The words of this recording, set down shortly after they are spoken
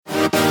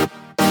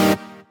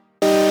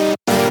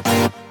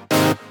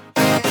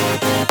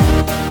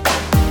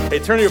Hey,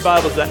 turn to your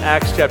Bibles to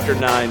Acts chapter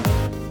 9.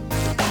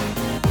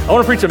 I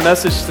want to preach a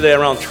message today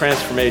around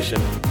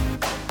transformation.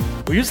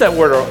 We use that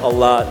word a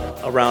lot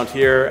around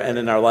here and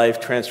in our life,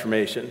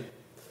 transformation.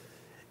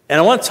 And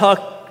I want to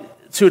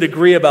talk to a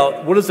degree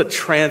about what does a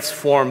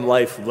transformed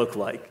life look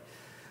like.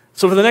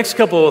 So for the next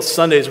couple of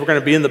Sundays, we're going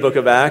to be in the book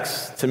of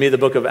Acts. To me, the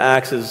book of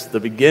Acts is the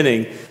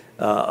beginning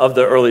of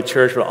the early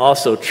church, but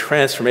also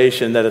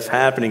transformation that is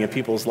happening in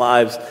people's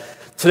lives.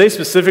 Today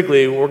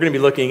specifically, we're going to be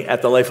looking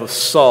at the life of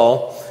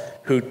Saul,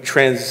 who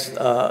changes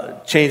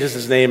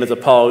his name as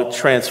Paul,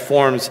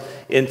 transforms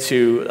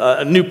into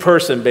a new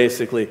person,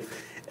 basically.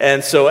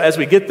 And so as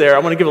we get there, I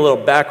want to give a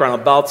little background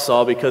about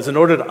Saul, because in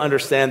order to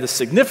understand the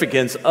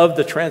significance of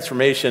the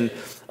transformation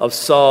of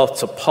Saul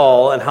to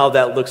Paul and how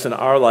that looks in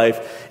our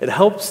life, it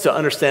helps to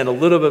understand a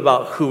little bit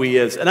about who he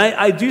is. And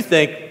I do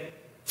think,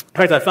 in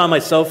fact, I found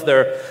myself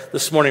there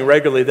this morning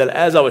regularly, that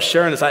as I was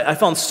sharing this, I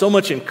found so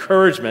much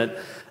encouragement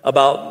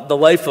about the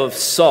life of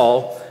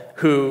Saul,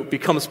 who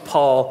becomes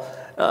Paul.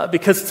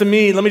 Because to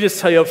me, let me just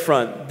tell you up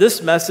front,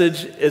 this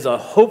message is a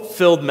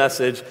hope-filled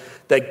message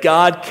that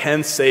God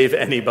can save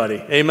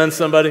anybody. Amen,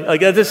 somebody?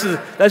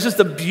 That's just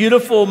a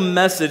beautiful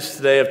message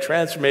today of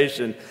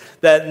transformation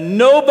that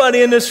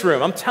nobody in this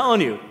room, I'm telling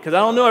you, because I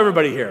don't know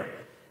everybody here,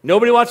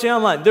 nobody watching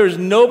online, there's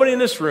nobody in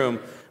this room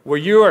where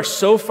you are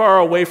so far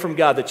away from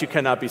God that you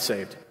cannot be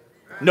saved.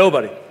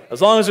 Nobody.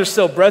 As long as there's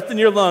still breath in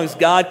your lungs,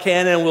 God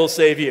can and will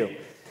save you.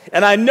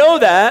 And I know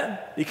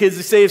that because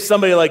he saved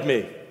somebody like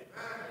me.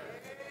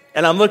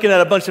 And I'm looking at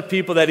a bunch of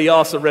people that he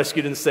also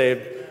rescued and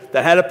saved,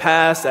 that had a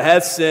past, that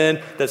had sin,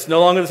 that's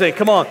no longer the same.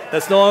 Come on,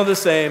 that's no longer the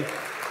same.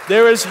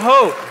 There is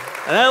hope,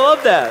 and I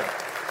love that.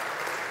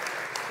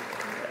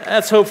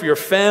 That's hope for your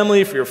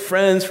family, for your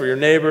friends, for your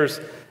neighbors.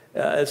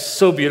 It's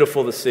so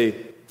beautiful to see.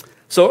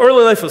 So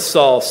early life of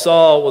Saul.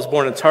 Saul was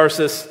born in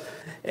Tarsus,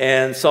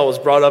 and Saul was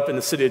brought up in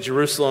the city of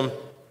Jerusalem.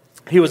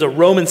 He was a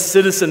Roman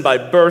citizen by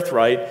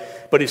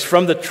birthright, but he's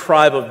from the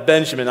tribe of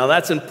Benjamin. Now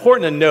that's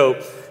important to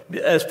note.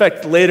 In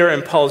fact, later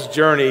in Paul's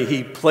journey,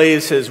 he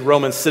plays his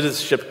Roman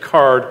citizenship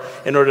card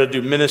in order to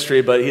do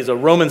ministry, but he's a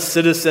Roman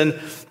citizen,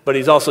 but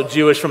he's also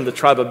Jewish from the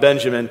tribe of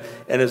Benjamin,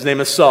 and his name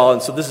is Saul,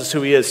 and so this is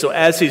who he is. So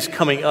as he's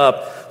coming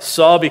up,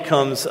 Saul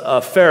becomes a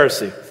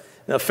Pharisee.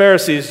 Now,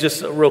 Pharisees,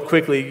 just real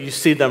quickly, you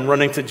see them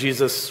running to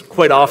Jesus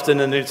quite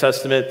often in the New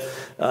Testament.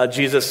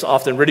 Jesus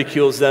often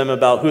ridicules them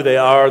about who they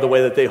are, the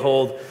way that they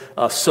hold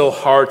so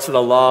hard to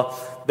the law.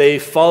 They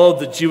followed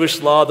the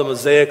Jewish law, the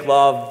Mosaic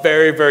law,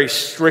 very, very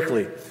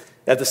strictly.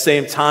 At the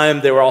same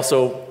time, they were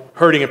also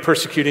hurting and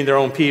persecuting their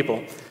own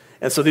people.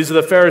 And so these are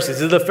the Pharisees.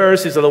 The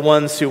Pharisees are the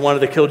ones who wanted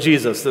to kill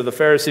Jesus. The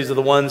Pharisees are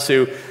the ones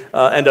who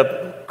end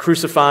up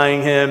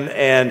crucifying him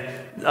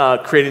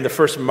and creating the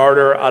first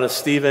martyr out of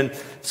Stephen.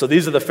 So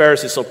these are the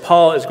Pharisees. So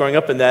Paul is growing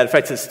up in that. In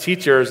fact, his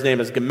teacher, his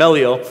name is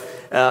Gamaliel.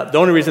 The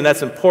only reason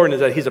that's important is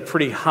that he's a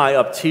pretty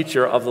high-up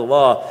teacher of the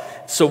law.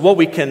 So what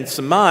we can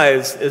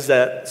surmise is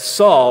that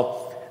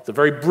Saul is a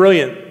very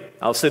brilliant,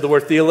 I'll say the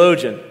word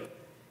theologian.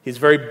 He's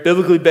very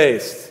biblically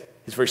based.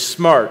 He's very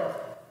smart.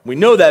 We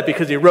know that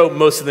because he wrote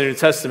most of the New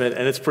Testament,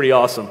 and it's pretty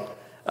awesome.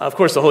 Of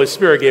course, the Holy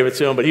Spirit gave it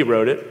to him, but he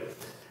wrote it.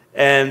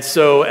 And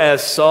so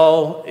as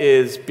Saul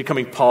is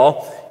becoming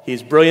Paul,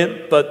 he's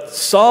brilliant, but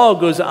Saul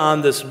goes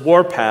on this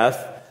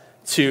warpath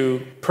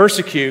to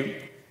persecute,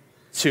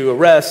 to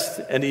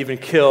arrest, and even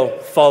kill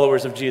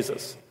followers of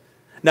Jesus.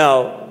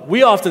 Now,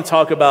 we often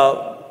talk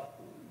about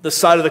the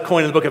side of the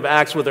coin in the book of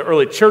Acts where the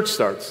early church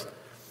starts.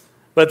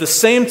 But at the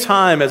same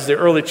time as the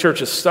early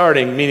church is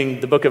starting, meaning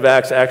the book of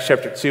Acts, Acts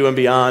chapter 2 and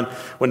beyond,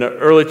 when the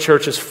early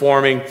church is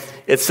forming,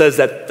 it says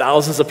that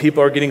thousands of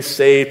people are getting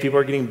saved, people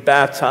are getting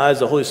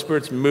baptized, the Holy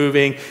Spirit's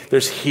moving,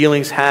 there's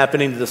healings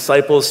happening, the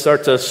disciples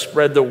start to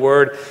spread the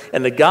word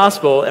and the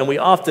gospel, and we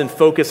often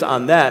focus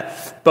on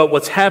that. But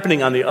what's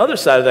happening on the other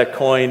side of that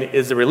coin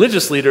is the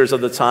religious leaders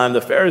of the time,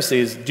 the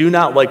Pharisees, do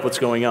not like what's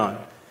going on,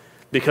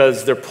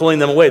 because they're pulling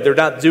them away. They're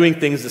not doing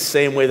things the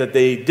same way that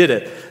they did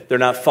it. They're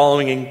not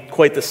following in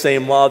quite the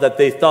same law that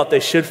they thought they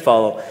should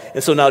follow.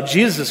 And so now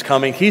Jesus is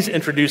coming. He's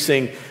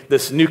introducing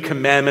this new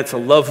commandment to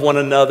love one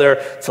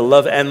another, to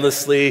love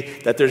endlessly,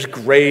 that there's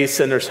grace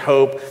and there's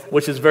hope,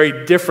 which is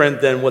very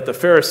different than what the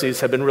Pharisees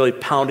have been really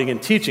pounding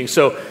and teaching.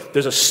 So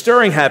there's a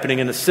stirring happening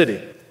in the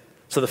city.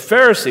 So the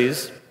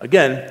Pharisees,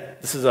 again,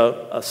 this is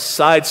a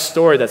side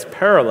story that's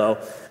parallel.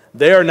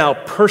 They are now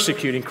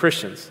persecuting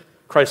Christians,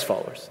 Christ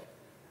followers.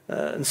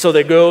 And so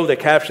they go, they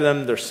capture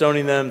them, they're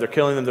stoning them, they're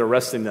killing them, they're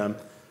arresting them.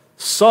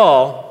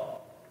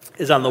 Saul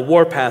is on the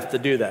warpath to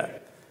do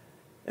that.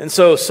 And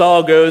so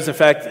Saul goes, in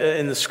fact,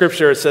 in the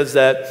scripture it says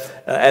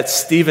that at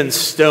Stephen's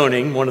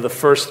stoning, one of the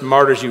first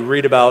martyrs you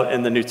read about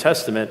in the New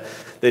Testament,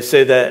 they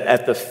say that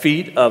at the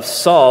feet of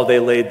Saul they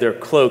laid their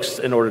cloaks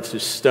in order to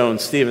stone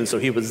Stephen. So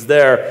he was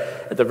there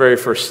at the very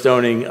first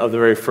stoning of the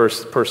very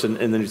first person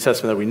in the New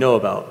Testament that we know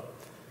about.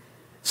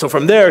 So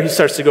from there, he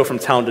starts to go from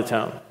town to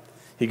town.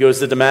 He goes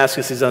to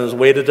Damascus. He's on his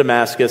way to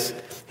Damascus.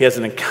 He has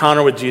an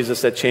encounter with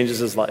Jesus that changes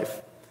his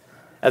life.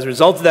 As a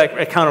result of that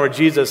encounter with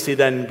Jesus, he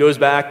then goes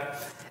back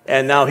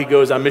And now he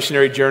goes on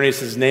missionary journeys.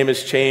 His name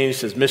has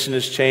changed. His mission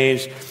has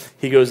changed.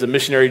 He goes on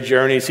missionary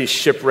journeys. He's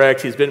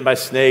shipwrecked. He's bitten by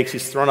snakes.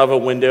 He's thrown out of a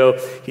window.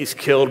 He's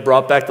killed,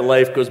 brought back to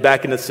life, goes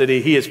back in the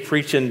city. He is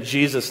preaching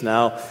Jesus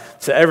now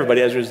to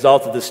everybody as a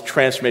result of this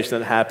transformation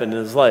that happened in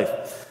his life.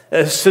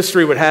 As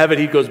history would have it,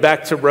 he goes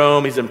back to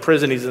Rome. He's in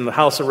prison. He's in the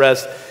house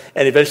arrest.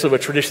 And eventually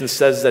what tradition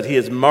says is that he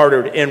is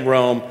martyred in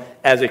Rome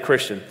as a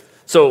Christian.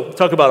 So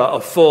talk about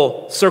a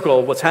full circle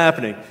of what's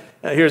happening.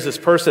 Here's this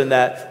person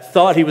that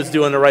thought he was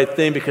doing the right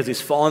thing because he's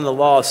following the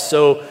law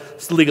so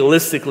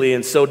legalistically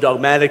and so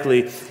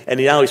dogmatically, and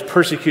now he's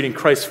persecuting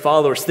Christ's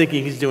followers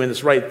thinking he's doing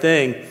this right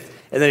thing.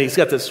 And then he's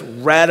got this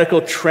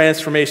radical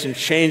transformation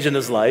change in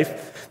his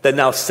life that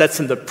now sets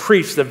him to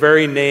preach the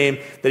very name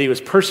that he was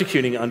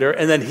persecuting under,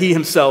 and then he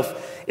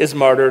himself is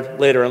martyred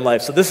later in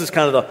life. So this is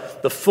kind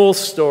of the full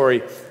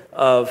story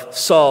of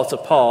Saul to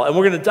Paul. And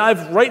we're going to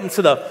dive right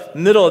into the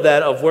middle of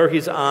that, of where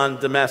he's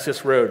on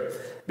Damascus Road.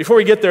 Before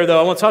we get there, though,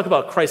 I want to talk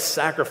about Christ's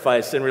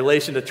sacrifice in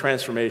relation to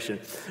transformation.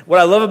 What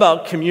I love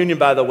about communion,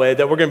 by the way,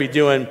 that we're going to be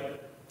doing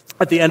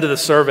at the end of the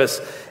service,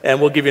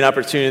 and we'll give you an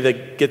opportunity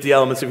to get the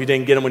elements if you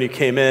didn't get them when you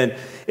came in,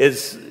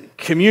 is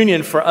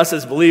communion for us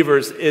as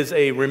believers is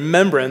a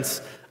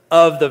remembrance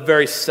of the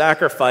very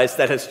sacrifice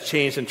that has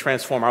changed and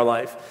transformed our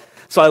life.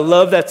 So I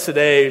love that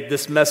today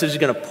this message is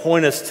going to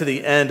point us to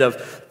the end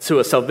to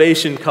a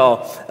salvation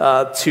call,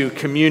 to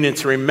communion,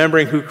 to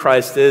remembering who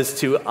Christ is,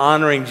 to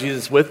honoring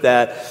Jesus with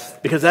that,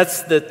 because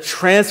that's the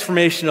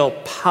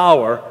transformational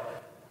power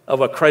of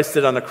what Christ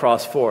did on the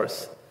cross for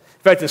us.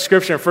 In fact, in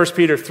Scripture, in 1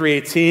 Peter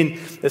 3:18,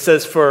 it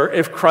says, "For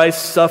if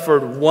Christ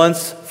suffered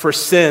once for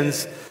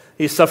sins,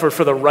 he suffered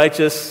for the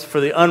righteous, for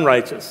the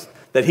unrighteous,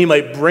 that he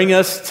might bring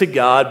us to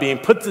God, being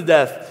put to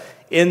death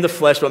in the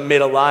flesh, but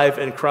made alive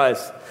in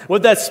Christ."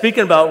 What that's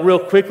speaking about real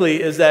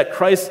quickly is that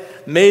Christ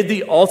made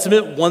the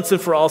ultimate once and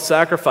for all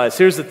sacrifice.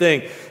 Here's the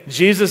thing.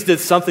 Jesus did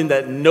something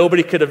that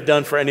nobody could have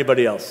done for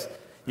anybody else.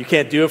 You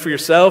can't do it for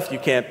yourself. You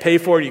can't pay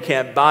for it. You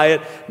can't buy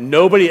it.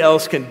 Nobody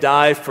else can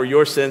die for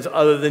your sins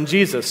other than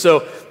Jesus.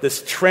 So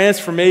this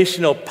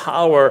transformational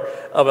power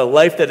of a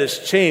life that has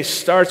changed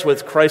starts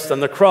with Christ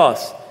on the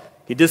cross.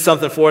 He did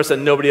something for us that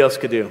nobody else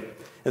could do.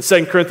 In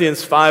 2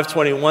 Corinthians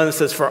 5:21, it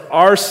says, "For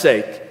our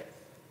sake,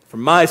 for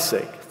my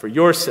sake, for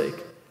your sake,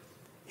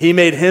 he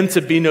made him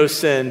to be no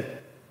sin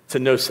to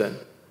no sin."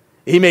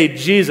 He made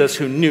Jesus,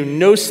 who knew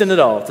no sin at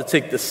all, to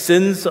take the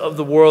sins of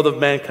the world of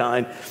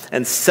mankind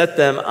and set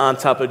them on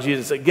top of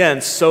Jesus,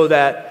 again, so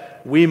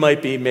that we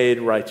might be made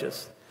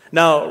righteous.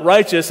 Now,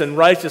 righteous and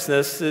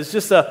righteousness is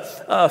just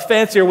a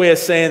fancier way of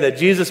saying that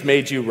Jesus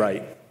made you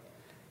right.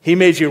 He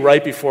made you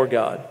right before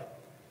God.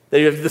 That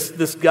you have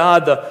this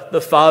God,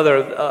 the Father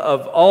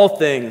of all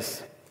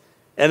things.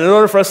 And in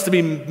order for us to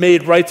be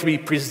made right, to be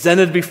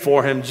presented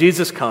before him,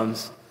 Jesus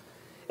comes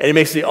and he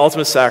makes the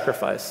ultimate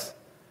sacrifice.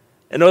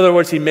 In other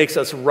words, he makes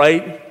us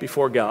right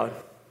before God.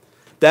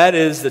 That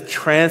is the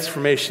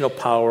transformational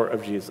power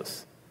of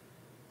Jesus.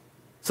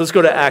 So let's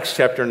go to Acts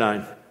chapter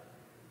 9.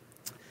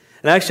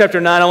 In Acts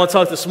chapter 9, I want to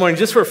talk this morning,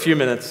 just for a few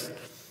minutes,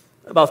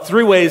 about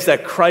 3 ways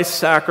that Christ's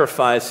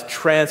sacrifice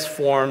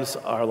transforms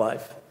our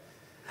life.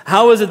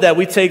 How is it that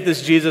we take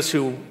this Jesus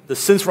who, the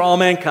sins for all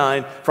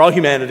mankind, for all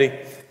humanity,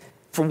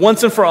 for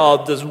once and for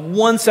all, does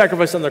one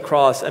sacrifice on the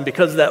cross, and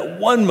because of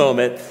that one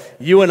moment,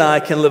 you and I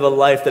can live a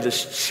life that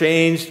is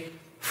changed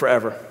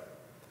forever.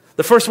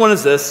 The first one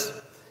is this,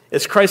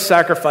 is Christ's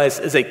sacrifice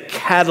is a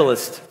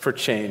catalyst for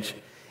change.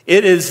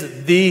 It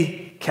is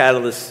the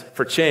catalyst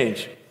for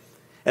change.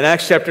 In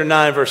Acts chapter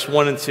 9, verse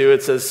 1 and 2,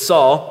 it says,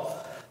 "Saul,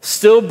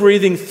 still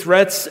breathing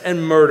threats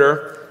and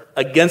murder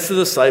against the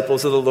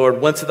disciples of the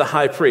Lord, went to the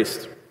high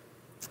priest,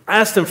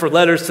 asked him for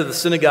letters to the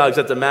synagogues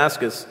at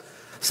Damascus,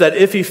 said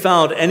if he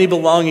found any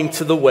belonging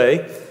to the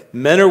way,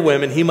 men or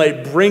women, he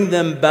might bring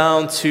them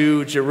bound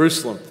to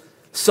Jerusalem."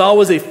 Saul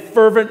was a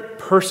fervent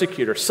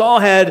persecutor. Saul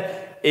had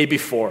a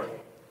before.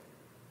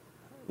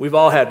 We've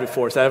all had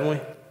befores, haven't we?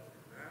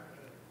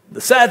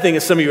 The sad thing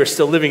is some of you are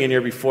still living in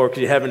your before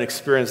because you haven't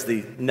experienced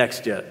the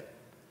next yet.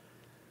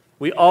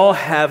 We all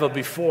have a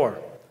before.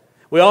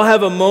 We all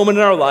have a moment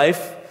in our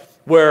life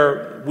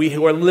where we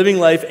are living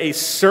life a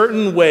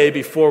certain way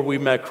before we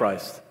met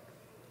Christ.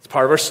 It's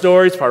part of our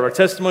story, it's part of our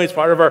testimony, it's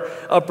part of our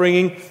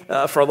upbringing.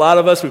 For a lot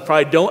of us, we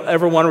probably don't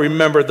ever want to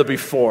remember the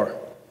before.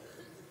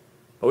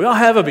 But we all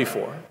have a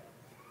before.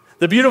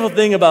 The beautiful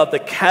thing about the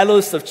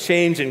catalyst of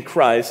change in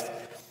Christ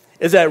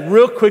is that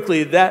real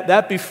quickly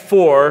that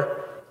before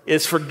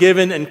is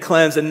forgiven and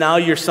cleansed, and now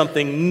you're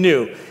something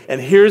new.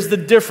 And here's the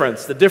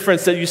difference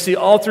that you see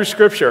all through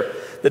Scripture,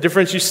 the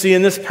difference you see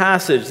in this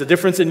passage, the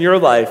difference in your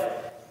life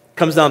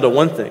comes down to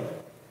one thing.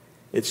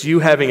 It's you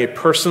having a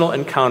personal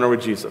encounter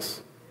with Jesus.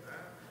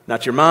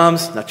 Not your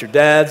moms, not your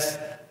dads,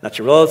 not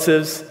your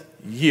relatives,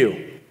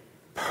 you.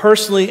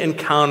 Personally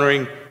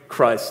encountering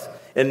Christ.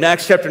 In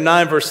Acts chapter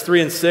 9, verse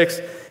 3 and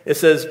 6, it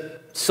says,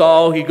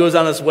 Saul, he goes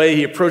on his way,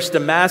 he approached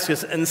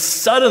Damascus, and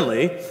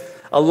suddenly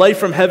a light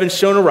from heaven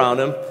shone around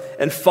him,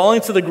 and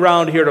falling to the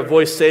ground, he heard a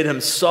voice say to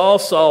him, "Saul,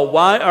 Saul,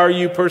 why are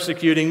you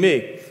persecuting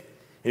me?"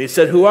 And he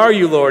said, "Who are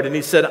you, Lord?" And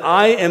he said,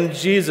 "I am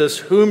Jesus,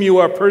 whom you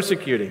are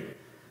persecuting.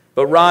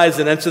 But rise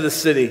and enter the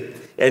city,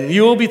 and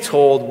you will be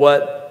told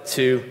what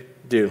to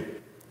do."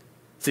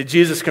 See,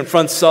 Jesus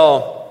confronts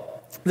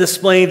Saul,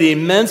 displaying the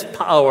immense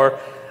power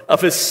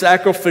of his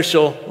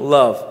sacrificial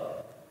love.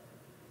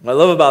 What I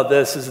love about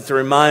this is it's a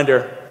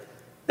reminder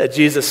that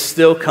Jesus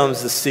still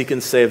comes to seek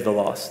and save the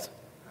lost.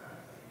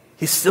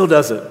 He still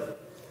does it.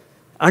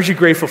 Aren't you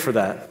grateful for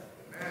that?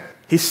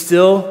 He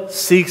still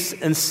seeks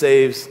and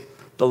saves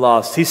the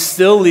lost. He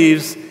still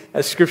leaves,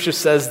 as Scripture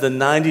says, the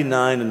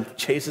 99 and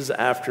chases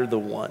after the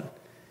one.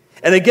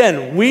 And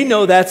again, we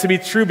know that to be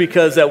true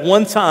because at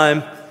one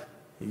time,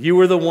 you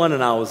were the one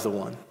and I was the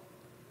one.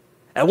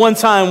 At one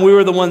time, we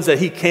were the ones that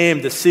he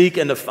came to seek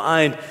and to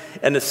find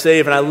and to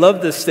save. And I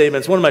love this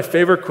statement. It's one of my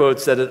favorite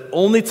quotes, that it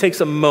only takes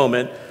a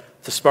moment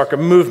to spark a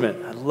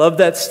movement. I love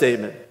that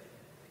statement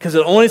because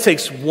it only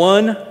takes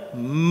one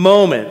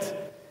moment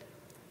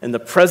in the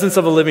presence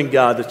of a living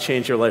God to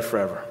change your life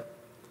forever.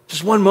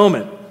 Just one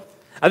moment.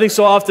 I think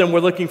so often we're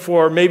looking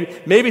for,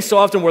 maybe so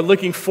often we're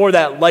looking for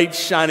that light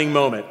shining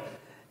moment.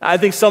 I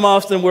think some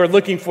often we're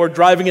looking for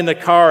driving in the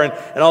car and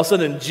all of a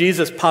sudden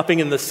Jesus popping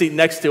in the seat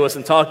next to us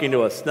and talking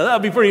to us. Now that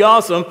would be pretty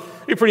awesome. It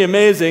would be pretty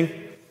amazing.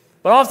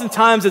 But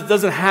oftentimes it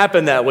doesn't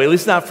happen that way, at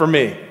least not for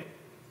me.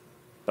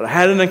 But I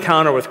had an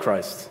encounter with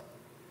Christ.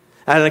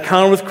 I had an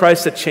encounter with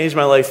Christ that changed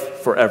my life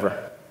forever.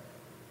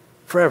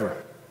 Forever.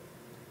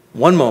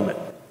 One moment.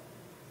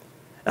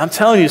 And I'm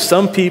telling you,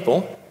 some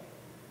people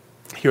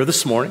here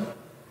this morning,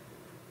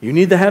 you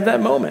need to have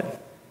that moment.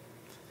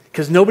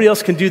 Because nobody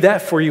else can do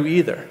that for you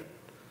either.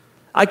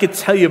 I could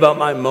tell you about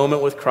my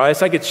moment with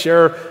Christ. I could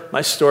share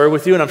my story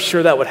with you, and I'm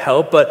sure that would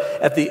help. But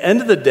at the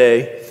end of the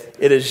day,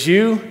 it is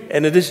you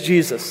and it is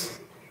Jesus.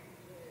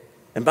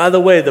 And by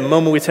the way, the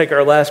moment we take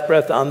our last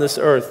breath on this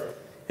earth,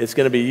 it's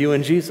going to be you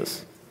and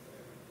Jesus.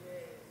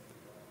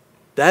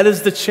 That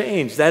is the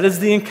change. That is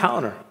the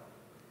encounter.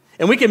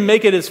 And we can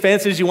make it as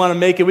fancy as you want to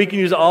make it. We can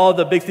use all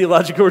the big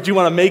theological words you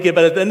want to make it.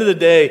 But at the end of the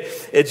day,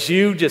 it's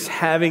you just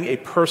having a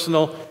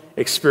personal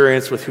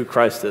experience with who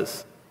Christ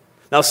is.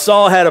 Now,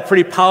 Saul had a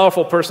pretty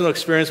powerful personal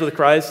experience with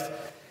Christ.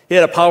 He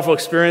had a powerful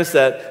experience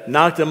that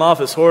knocked him off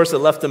his horse, that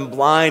left him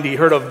blind. He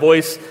heard a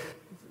voice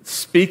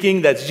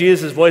speaking, that's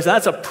Jesus' voice.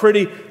 That's a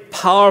pretty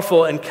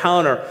powerful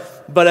encounter.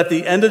 But at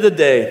the end of the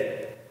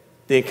day,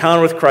 the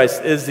encounter with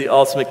Christ is the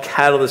ultimate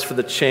catalyst for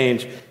the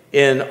change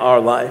in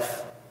our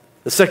life.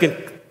 The second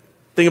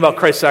thing about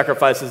Christ's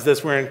sacrifice is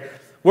this. We're going to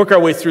work our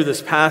way through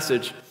this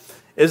passage,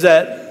 is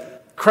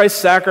that Christ's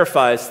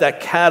sacrifice, that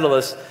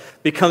catalyst,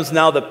 becomes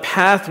now the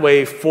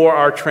pathway for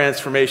our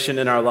transformation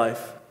in our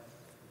life.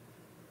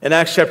 In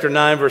Acts chapter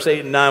 9, verse 8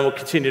 and 9, we'll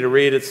continue to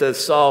read. It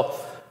says, Saul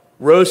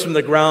rose from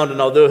the ground,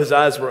 and although his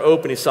eyes were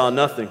open, he saw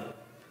nothing.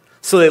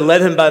 So they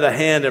led him by the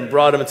hand and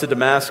brought him into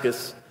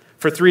Damascus.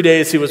 For 3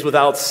 days he was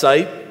without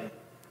sight,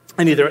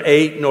 and neither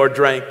ate nor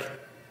drank.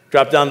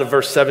 Drop down to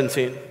verse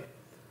 17.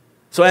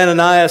 So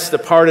Ananias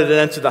departed and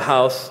entered the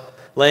house.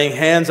 Laying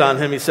hands on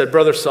him, he said,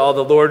 Brother Saul,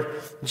 the Lord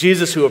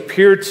Jesus, who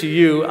appeared to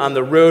you on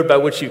the road by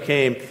which you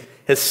came,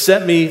 has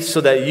sent me so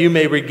that you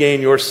may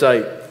regain your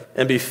sight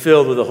and be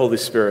filled with the Holy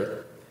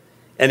Spirit.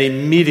 And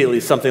immediately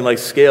something like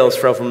scales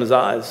fell from his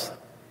eyes,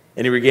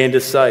 and he regained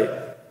his sight.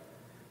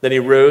 Then he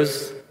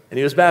rose, and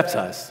he was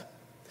baptized.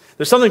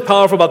 There's something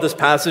powerful about this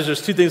passage.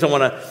 There's two things I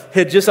want to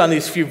hit just on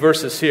these few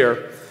verses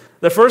here.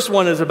 The first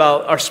one is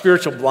about our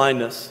spiritual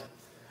blindness.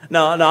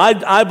 Now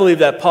I believe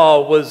that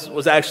Paul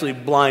was actually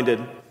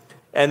blinded,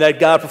 and that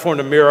God performed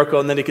a miracle,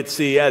 and then he could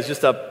see as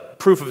just a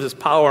proof of his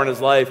power in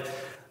his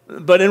life.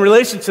 But in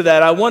relation to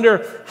that, I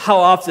wonder how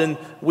often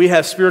we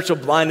have spiritual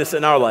blindness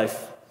in our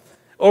life,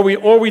 or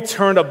we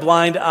turn a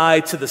blind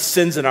eye to the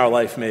sins in our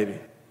life, maybe.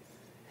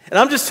 And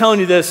I'm just telling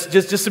you this,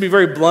 just to be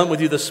very blunt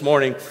with you this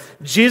morning.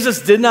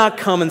 Jesus did not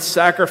come and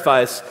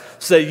sacrifice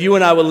so that you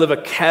and I would live a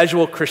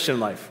casual Christian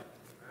life.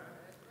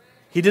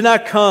 He did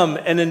not come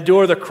and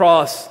endure the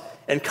cross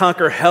and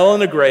conquer hell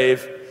and the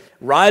grave,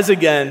 rise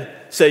again,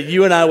 so that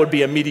you and I would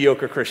be a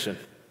mediocre Christian.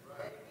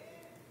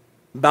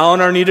 Bowing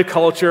our knee to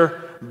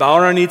culture,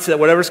 bowing our knee to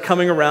whatever's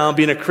coming around,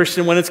 being a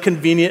Christian when it's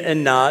convenient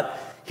and not.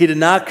 He did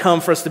not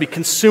come for us to be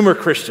consumer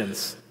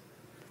Christians,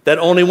 that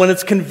only when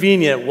it's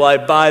convenient will I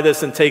buy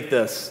this and take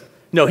this.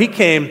 No, he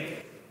came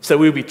so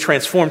we would be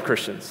transformed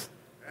Christians,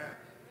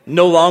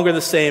 no longer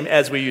the same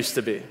as we used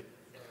to be.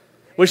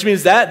 Which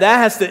means that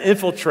has to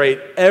infiltrate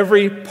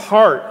every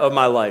part of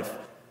my life.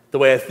 The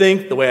way I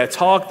think, the way I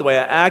talk, the way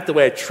I act, the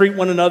way I treat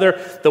one another,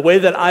 the way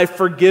that I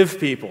forgive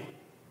people,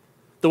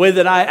 the way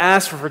that I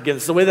ask for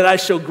forgiveness, the way that I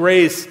show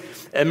grace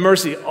and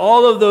mercy.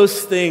 All of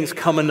those things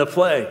come into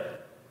play.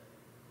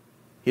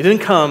 He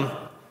didn't come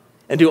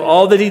and do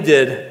all that he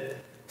did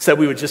so that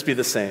we would just be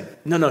the same.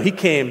 No, he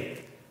came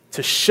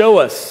to show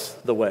us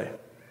the way.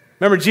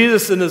 Remember,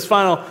 Jesus in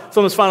some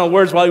of his final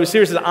words while he was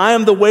here, he said, I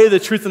am the way, the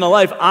truth, and the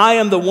life. I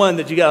am the one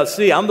that you got to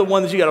see. I'm the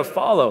one that you got to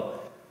follow.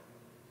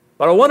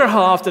 But I wonder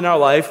how often in our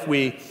life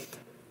we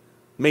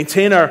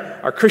maintain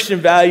our Christian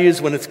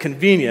values when it's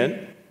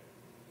convenient,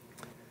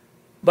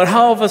 but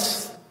how of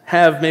us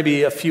have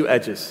maybe a few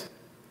edges?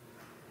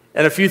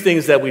 and a few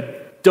things that we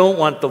don't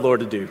want the Lord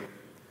to do,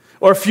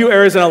 or a few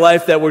areas in our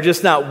life that we're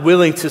just not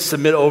willing to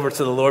submit over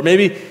to the Lord.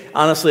 Maybe,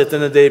 honestly, at the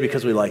end of the day,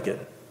 because we like it.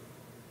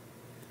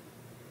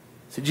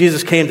 See,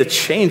 Jesus came to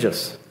change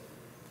us.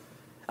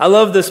 I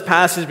love this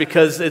passage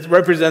because it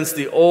represents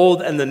the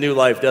old and the new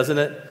life, doesn't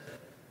it?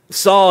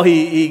 Saul,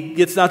 he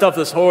gets knocked off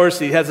this horse.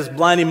 He has this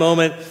blinding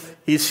moment.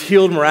 He's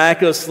healed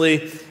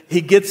miraculously.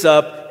 He gets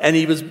up, and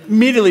he was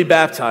immediately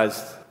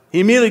baptized. He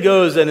immediately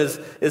goes and is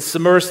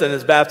submersed and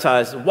is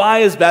baptized. Why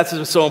is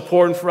baptism so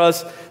important for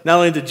us? Not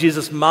only did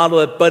Jesus model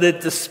it, but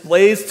it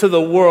displays to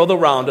the world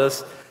around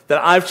us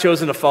that I've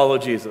chosen to follow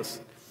Jesus.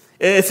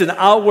 It's an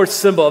outward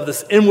symbol of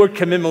this inward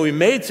commitment we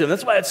made to him.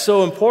 That's why it's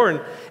so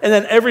important. And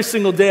then every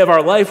single day of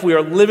our life, we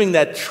are living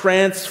that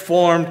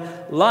transformed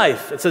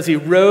life. It says he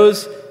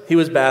rose, he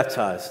was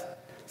baptized.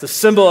 It's a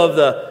symbol of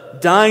the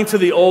dying to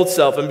the old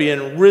self and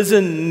being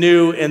risen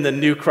new in the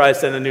new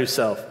Christ and the new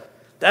self.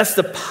 That's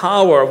the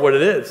power of what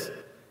it is.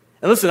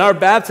 And listen, our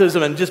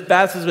baptism and just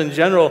baptism in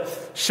general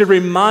should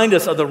remind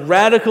us of the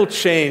radical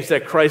change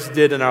that Christ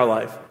did in our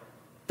life.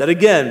 That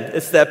again,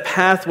 it's that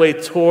pathway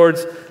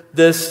towards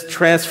this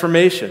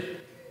transformation.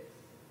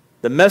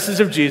 The message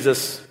of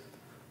Jesus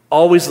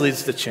always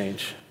leads to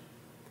change.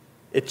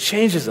 It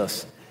changes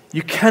us.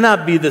 You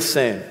cannot be the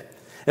same.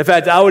 In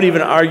fact, I would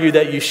even argue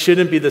that you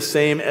shouldn't be the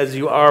same as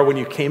you are when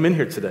you came in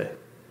here today.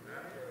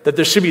 That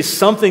there should be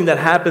something that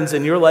happens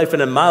in your life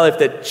and in my life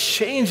that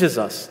changes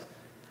us,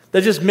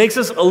 that just makes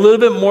us a little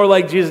bit more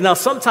like Jesus. Now,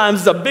 sometimes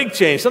it's a big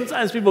change.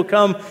 Sometimes people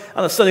come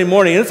on a Sunday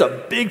morning, and it's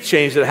a big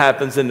change that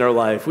happens in their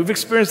life. We've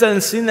experienced that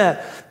and seen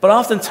that. But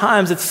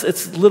oftentimes,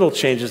 it's little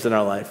changes in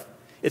our life.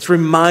 It's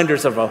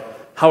reminders of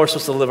how we're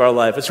supposed to live our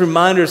life. It's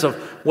reminders of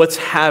what's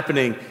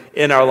happening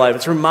in our life.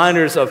 It's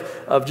reminders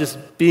of just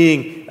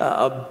being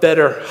a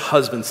better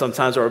husband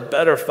sometimes, or a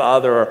better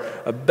father, or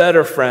a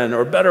better friend,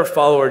 or a better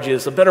follower of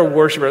Jesus, a better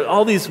worshiper.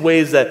 All these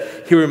ways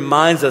that he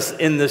reminds us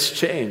in this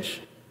change.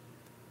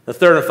 The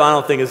third and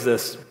final thing is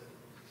this.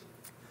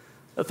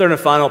 The third and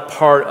final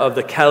part of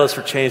the catalyst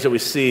for change that we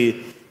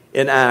see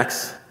in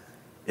Acts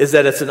is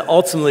that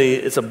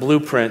it's a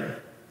blueprint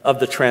of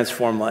the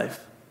transformed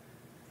life.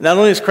 Not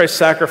only is Christ's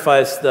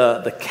sacrifice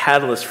the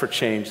catalyst for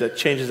change that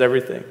changes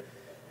everything,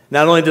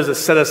 not only does it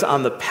set us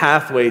on the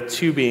pathway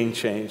to being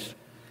changed,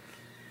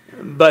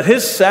 but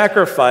his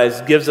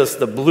sacrifice gives us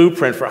the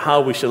blueprint for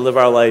how we should live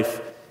our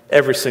life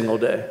every single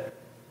day.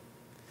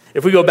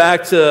 If we go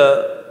back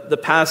to the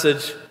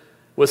passage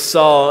with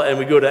Saul and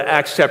we go to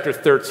Acts chapter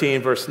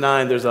 13, verse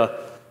 9, there's a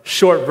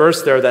short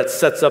verse there that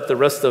sets up the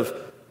rest of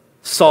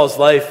Saul's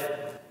life,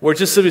 where it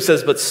just simply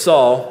says, "But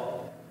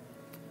Saul,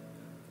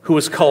 who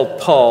was called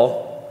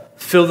Paul,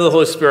 filled with the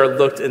Holy Spirit,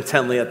 looked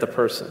intently at the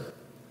person."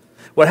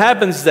 What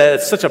happens is that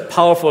it's such a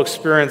powerful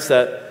experience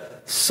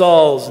that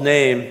Saul's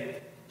name,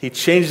 he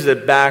changes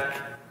it back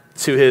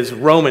to his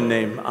Roman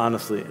name,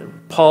 honestly.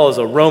 Paul is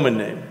a Roman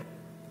name.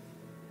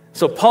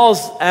 So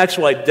Paul's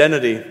actual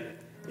identity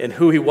and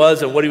who he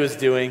was and what he was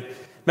doing.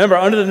 Remember,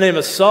 under the name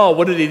of Saul,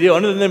 what did he do?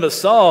 Under the name of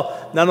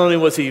Saul, not only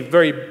was he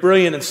very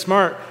brilliant and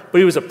smart, but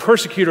he was a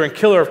persecutor and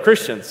killer of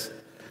Christians.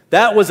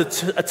 That was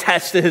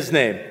attached to his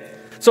name.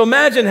 So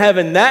imagine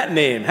having that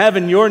name,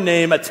 having your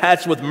name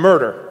attached with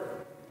murder,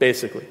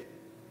 basically.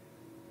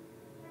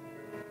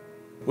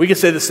 We could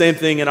say the same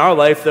thing in our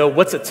life, though.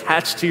 What's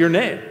attached to your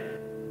name?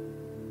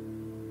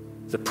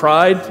 Is it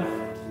pride?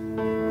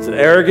 Is it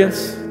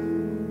arrogance?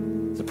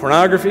 Is it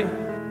pornography?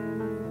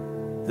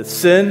 Is it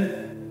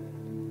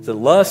sin? Is it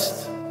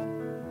lust?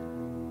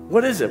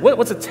 What is it?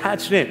 What's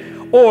attached to your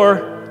name?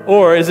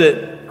 Or is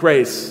it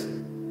grace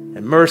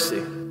and mercy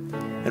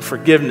and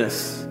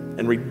forgiveness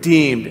and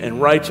redeemed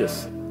and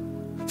righteous?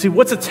 See,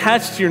 what's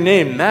attached to your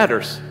name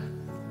matters.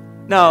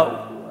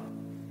 Now,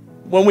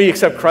 when we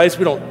accept Christ,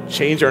 we don't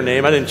change our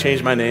name. I didn't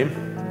change my name.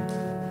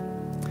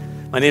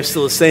 My name's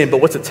still the same,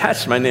 but what's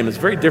attached to my name is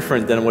very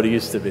different than what it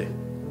used to be.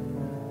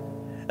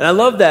 And I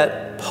love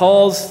that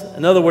Paul's,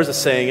 in other words of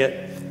saying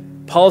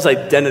it, Paul's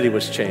identity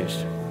was changed.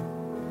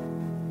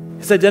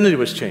 His identity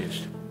was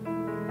changed.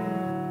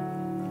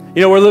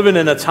 You know, we're living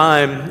in a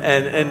time,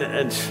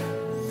 and it's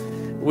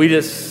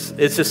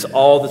just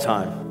all the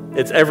time.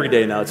 It's every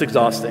day now. It's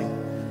exhausting.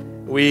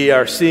 We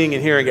are seeing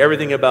and hearing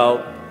everything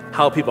about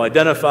how people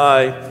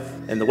identify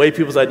and the way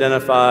people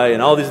identify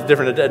and all these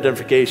different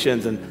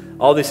identifications and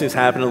all these things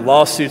happening,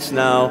 lawsuits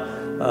now,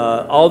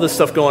 all this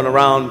stuff going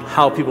around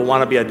how people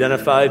want to be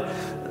identified.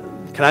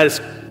 Can I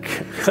just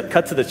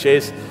cut to the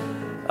chase?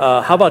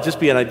 How about just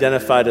being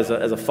identified as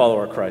a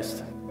follower of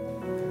Christ?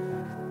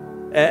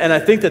 And I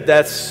think that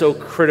that's so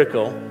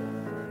critical,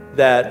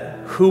 that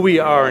who we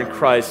are in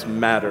Christ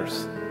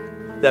matters.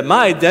 That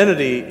my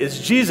identity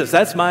is Jesus.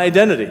 That's my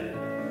identity.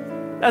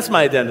 That's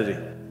my identity.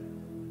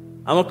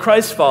 I'm a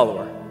Christ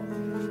follower.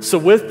 So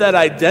with that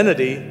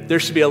identity, there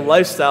should be a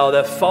lifestyle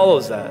that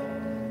follows that.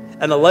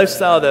 And a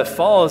lifestyle that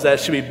follows that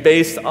should be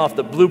based off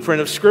the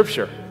blueprint of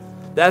Scripture.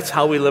 That's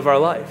how we live our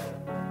life.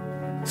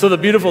 So the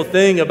beautiful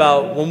thing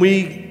about when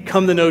we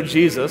come to know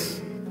Jesus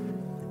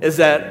is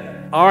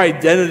that our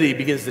identity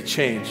begins to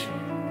change,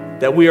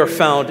 that we are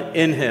found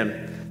in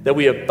him, that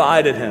we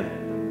abide in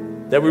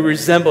him, that we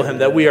resemble him,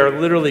 that we are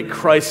literally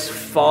Christ's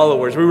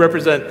followers. We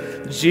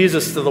represent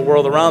Jesus to the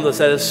world around us.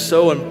 That is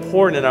so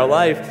important in our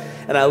life.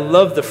 And I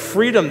love the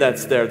freedom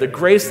that's there, the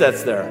grace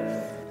that's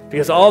there,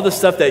 because all the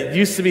stuff that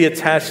used to be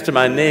attached to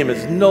my name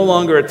is no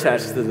longer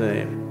attached to the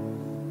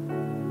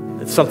name.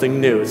 It's something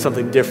new. It's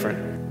something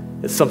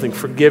different. It's something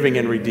forgiving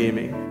and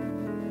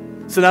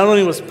redeeming. So not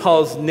only was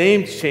Paul's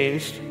name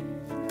changed,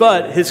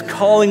 but his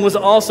calling was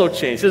also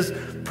changed. His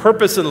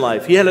purpose in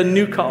life. He had a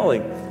new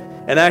calling.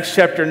 In Acts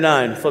chapter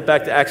 9, flip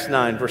back to Acts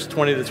 9, verse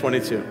 20 to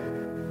 22.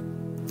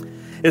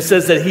 It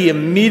says that he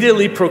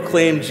immediately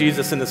proclaimed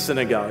Jesus in the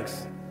synagogues.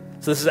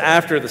 So this is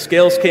after the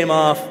scales came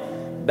off,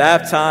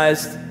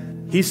 baptized.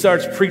 He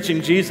starts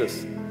preaching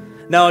Jesus.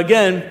 Now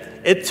again,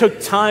 it took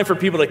time for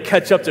people to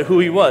catch up to who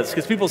he was,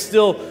 because people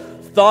still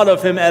thought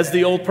of him as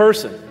the old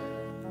person.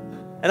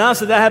 And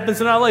honestly, that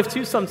happens in our life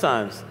too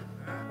sometimes.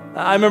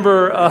 I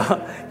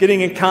remember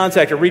getting in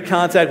contact or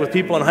recontact with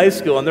people in high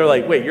school, and they're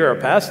like, wait, you're a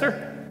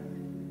pastor?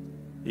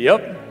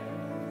 Yep.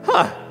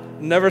 Huh,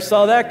 never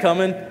saw that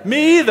coming.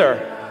 Me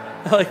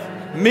either.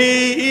 Like,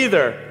 me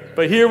either.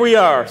 But here we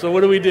are, so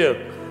what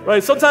do?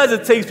 Right? Sometimes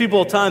it takes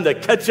people time to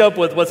catch up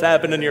with what's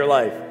happened in your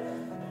life.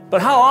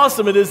 But how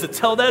awesome it is to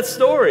tell that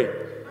story.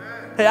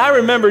 Hey, I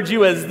remembered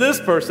you as this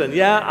person.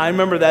 Yeah, I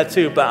remember that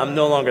too, but I'm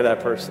no longer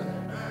that person.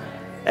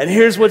 And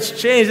here's what's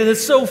changed. And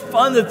it's so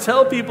fun to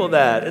tell people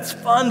that. It's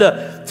fun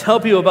to tell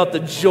people about the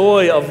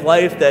joy of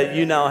life that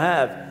you now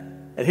have.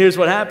 And here's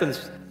what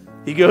happens.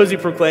 He goes, he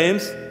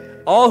proclaims.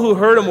 All who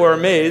heard him were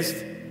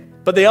amazed.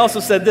 But they also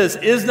said this,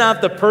 is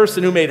not the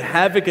person who made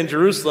havoc in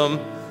Jerusalem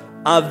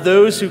of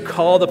those who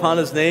called upon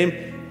his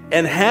name?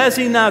 And has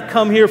he not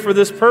come here for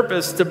this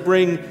purpose, to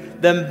bring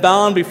them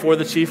bound before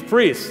the chief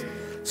priests?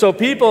 So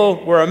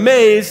people were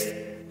amazed,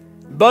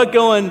 but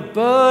going,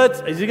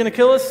 but is he going to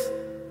kill us?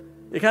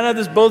 They kind of had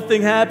this both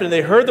thing happen.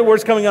 They heard the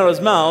words coming out of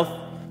his mouth.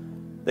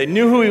 They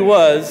knew who he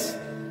was.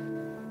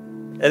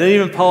 And then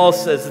even Paul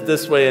says it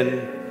this way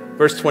in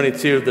verse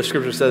 22. The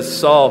scripture says,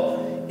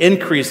 Saul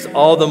increased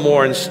all the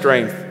more in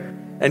strength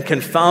and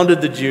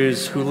confounded the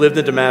Jews who lived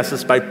in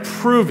Damascus by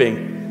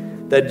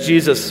proving that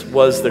Jesus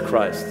was the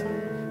Christ.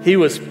 He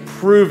was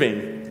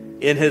proving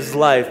in his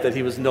life that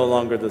he was no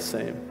longer the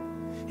same.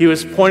 He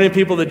was pointing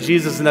people to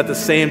Jesus, and at the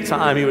same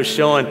time, he was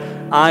showing,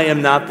 I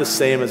am not the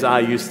same as I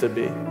used to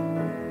be.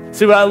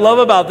 See, what I love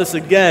about this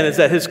again is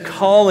that his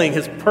calling,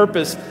 his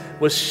purpose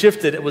was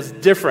shifted. It was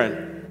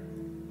different.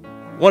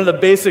 One of the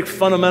basic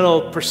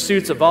fundamental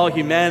pursuits of all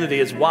humanity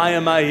is, why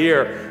am I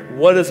here?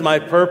 What is my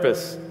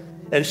purpose?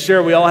 And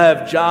sure, we all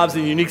have jobs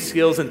and unique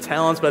skills and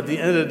talents, but at the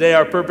end of the day,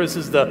 our purpose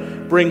is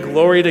to bring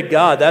glory to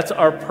God. That's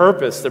our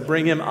purpose, to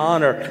bring him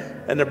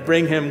honor and to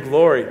bring him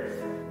glory.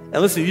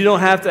 And listen, you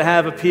don't have to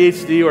have a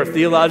PhD or a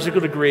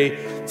theological degree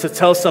to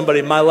tell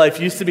somebody, my life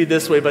used to be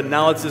this way, but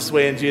now it's this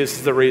way, and Jesus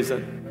is the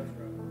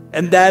reason.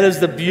 And that is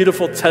the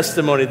beautiful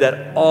testimony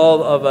that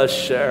all of us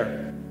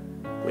share.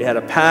 We had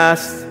a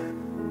past,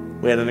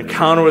 we had an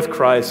encounter with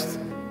Christ,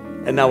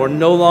 and now we're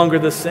no longer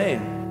the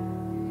same.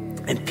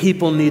 And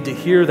people need to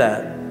hear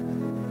that,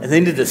 and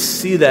they need to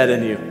see that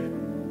in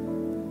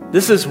you.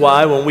 This is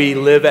why when we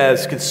live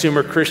as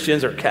consumer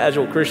Christians or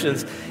casual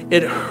Christians,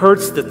 it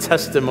hurts the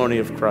testimony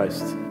of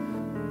Christ.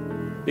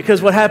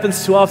 Because what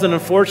happens too often,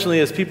 unfortunately,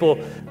 is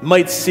people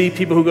might see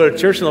people who go to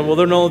church and they're, well,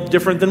 they're no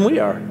different than we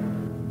are.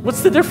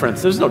 What's the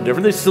difference? There's no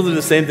difference. They still do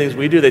the same things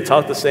we do. They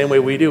talk the same way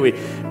we do. We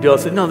do all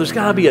this. No, there's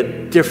got to be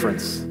a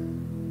difference.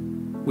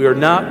 We are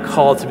not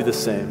called to be the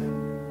same.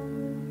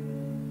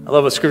 I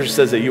love what Scripture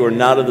says, that you are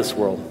not of this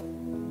world.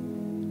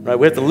 Right?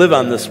 We have to live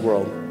on this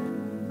world.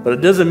 But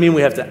it doesn't mean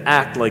we have to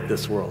act like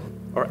this world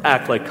or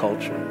act like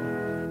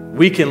culture.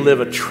 We can live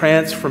a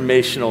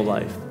transformational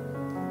life.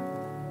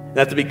 And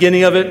at the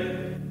beginning of it,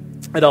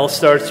 it all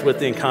starts with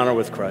the encounter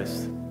with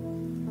Christ.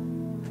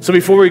 So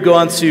before we go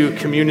on to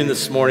communion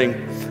this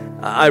morning,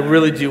 I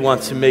really do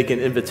want to make an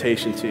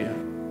invitation to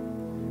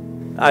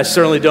you. I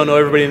certainly don't know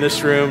everybody in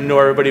this room,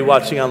 nor everybody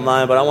watching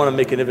online, but I want to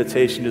make an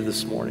invitation to you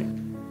this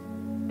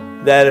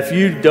morning. That if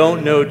you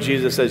don't know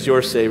Jesus as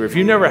your Savior, if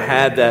you never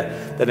had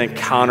that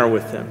encounter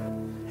with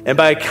him, and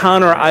by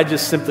encounter, I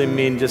just simply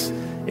mean just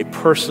a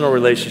personal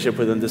relationship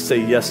with him, to say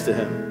yes to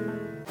him.